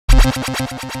So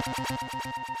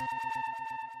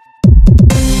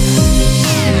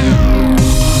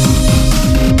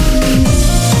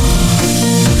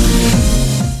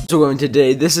going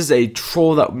today, this is a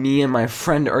troll that me and my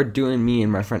friend are doing, me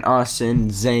and my friend Austin,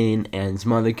 Zane, and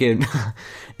some other kid.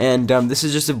 And this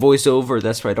is just a voiceover,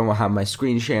 that's why I don't have my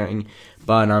screen sharing.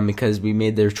 But because we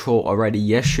made their troll already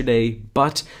yesterday,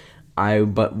 but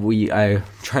I'm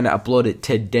trying to upload it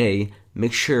today.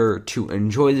 Make sure to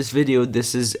enjoy this video.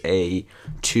 This is to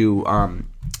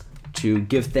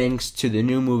give thanks to the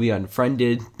new movie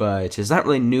Unfriended, but it's not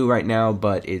really new right now,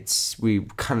 but we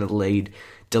kind of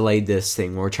delayed this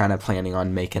thing. We're planning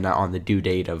on making it on the due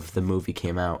date of the movie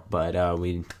came out, but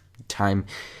time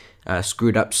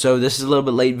screwed up. So this is a little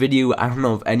bit late video. I don't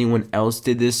know if anyone else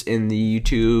did this in the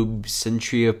YouTube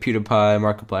century of PewDiePie,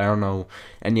 Markiplier. I don't know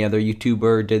any other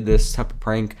YouTuber did this type of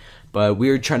prank, but we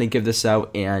were trying to give this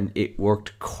out and it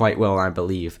worked quite well, I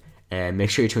believe. And make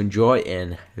sure to enjoy,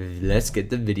 and let's get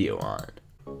the video on.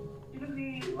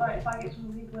 Right, if I get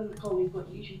some people in the call, we've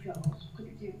got YouTube channels. Could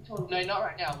you do TrollMuch? No, not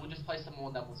right now. We'll just play some more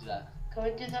and then we'll do that. Can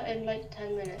we do that in like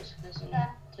 10 minutes? Because I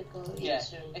have to go eat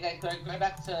soon. Okay, go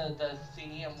back to the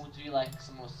thingy and we'll do like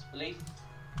some more split.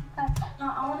 No,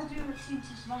 I want to do a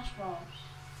Super Smash Bros.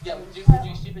 Yeah, we'll do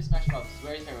Super Smash Bros.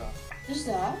 Where is everyone? Who's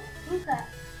that? Who's that?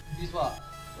 Who's what?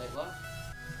 Wait, what?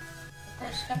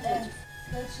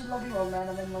 Go to lobby 1 man,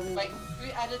 I'm in lobby 1. Wait,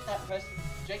 who added that person?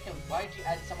 Jacob, why did you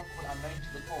add someone called unknown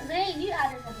to the call? Zane, you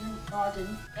added them. No, I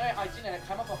didn't. No, I didn't. It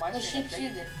came up on my screen. You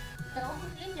did. No,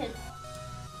 you did.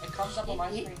 It comes up on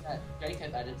my screen that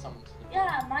Jacob added someone to the call.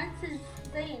 Yeah, mine says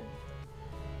Zane.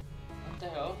 What the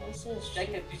hell?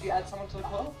 Jacob, did you add someone to the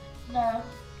call? No.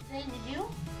 Zane, did you?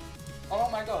 Oh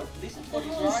my god, listen to what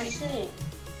he's what writing.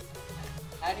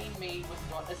 Adding me was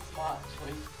not a smart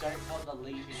choice. Don't bother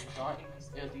leaving. Starting this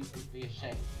early would be a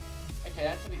shame. Okay,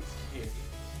 that's a bit scary.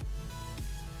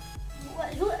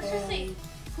 What? Who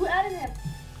added him?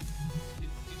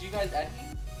 Did you guys add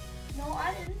him? No,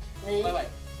 I didn't.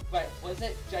 Wait, was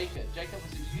it Jacob? Jacob,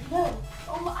 was it you? No.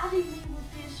 Oh, adding me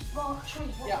with this smart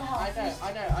choice. What yeah, the hell? I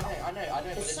know.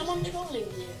 Is someone trolling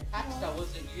you? Axter,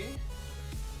 was it you?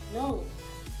 No.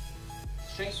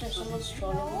 Strange, So someone's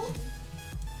trolling No. you?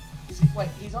 Wait,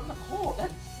 he's on the call.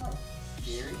 That's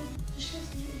scary.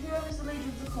 Whoever's the leader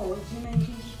of the call, do you mean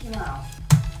can kick him out?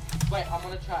 Wait, I'm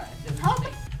gonna try it. How?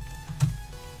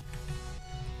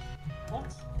 What?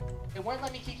 It won't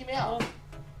let me kick him out.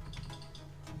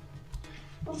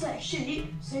 What's that?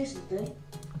 Sheep? Say something.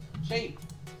 Sheep.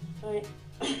 Wait.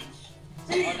 Oh no,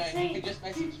 he just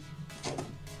messaged.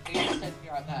 He just sent me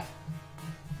right back.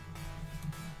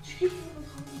 You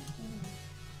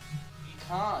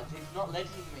can't, it's not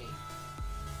letting me.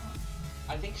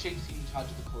 I think Sheep's in charge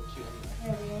of the call too anyway.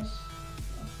 There he is.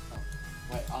 Oh,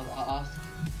 wait, I'll ask.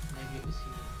 Maybe it was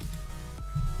him.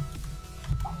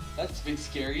 That's a bit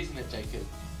scary, isn't it, Jacob?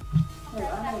 Wait,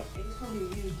 I know, it's probably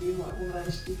you doing like one of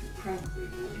those stupid prank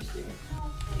videos doing.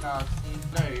 No,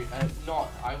 not.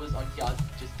 I was on here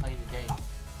just playing the game.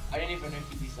 I don't even know if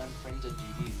these unfriended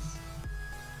GDs.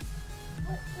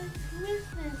 Who is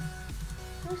this?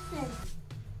 Who's this?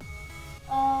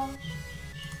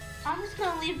 I'm just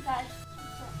gonna leave, guys.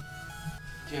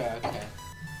 Yeah, okay.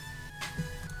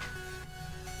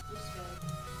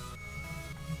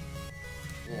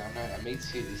 Yeah, I know, me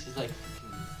too. This is like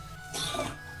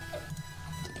freaking...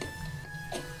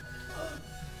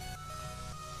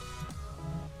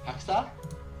 Axter?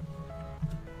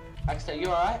 Axter, you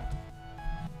alright?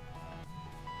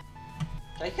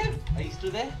 Jacob, are you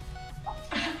still there?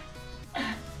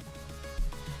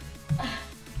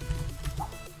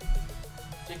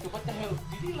 Jacob, what the hell?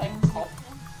 Did he like cough?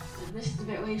 This is the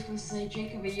bit where you're supposed to say,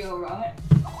 Jacob, are you alright?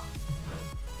 No,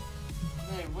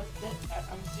 what that?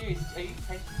 I'm serious. Are you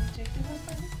pranking me, Jacob, or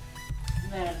something?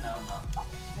 No, no.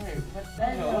 No, what the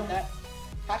hell? That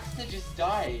Axter just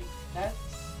died. That's...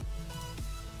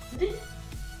 Did he?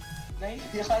 No, I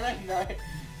don't know.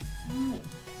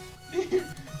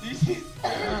 This is...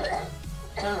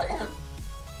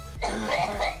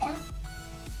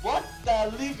 What the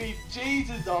living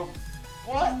Jesus of...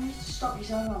 What? You need to stop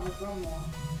yourself on the grandma.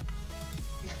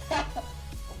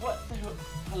 What the hell?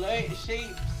 Hello,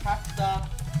 sheep, Axter.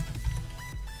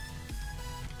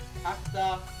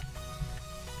 Axter.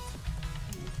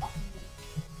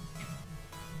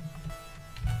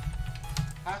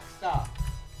 Axter.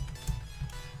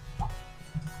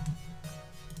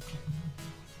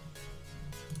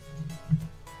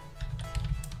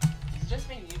 Is it just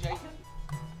me and you, Jacob?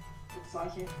 Looks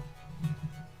like it.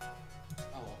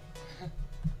 Oh well.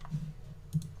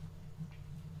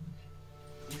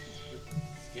 This is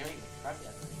scaring the crap out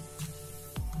of me.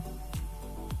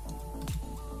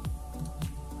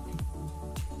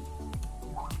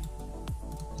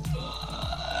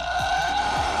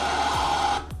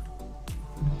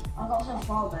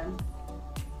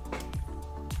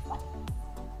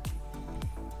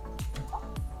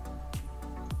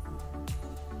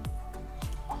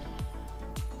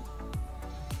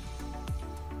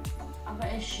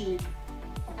 bet it's sheep.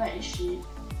 I bet it's sheep.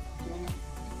 Yeah.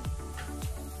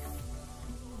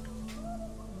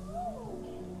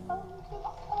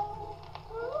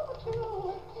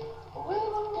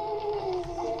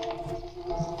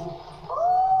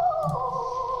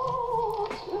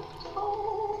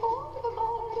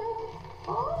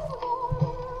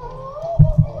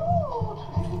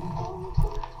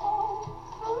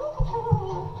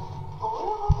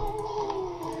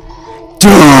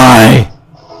 Die!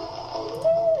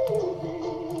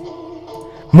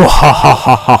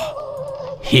 Mwahahaha!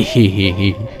 Hee hee hee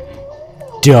hee.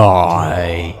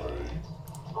 Die!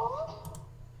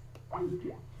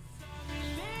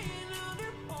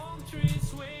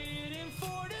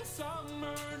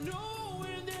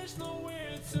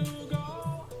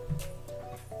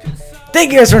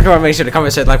 Thank you guys for coming. Make sure to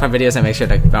comment, share, like my videos, and make sure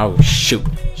to shoot.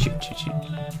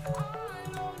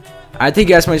 I thank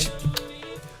you guys so much.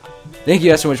 Thank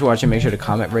you guys so much for watching. Make sure to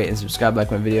comment, rate, and subscribe,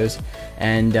 like my videos,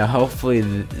 and hopefully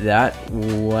that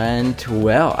went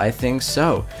well. I think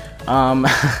so.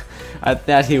 I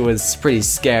thought he was pretty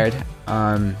scared.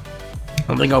 I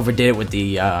think I overdid it with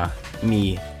the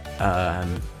me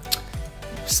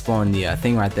exploring the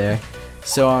thing right there.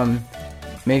 So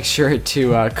make sure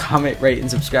to comment, rate, and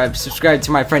subscribe. Subscribe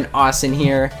to my friend Austin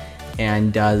here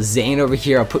and Zane over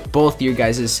here. I'll put both your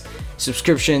guys'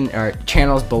 subscription or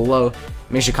channels below.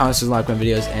 Make sure to comment, like my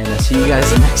videos, and I'll see you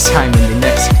guys next time in the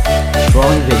next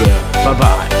trolling video. Bye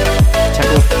bye. Check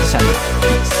out the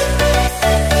Peace.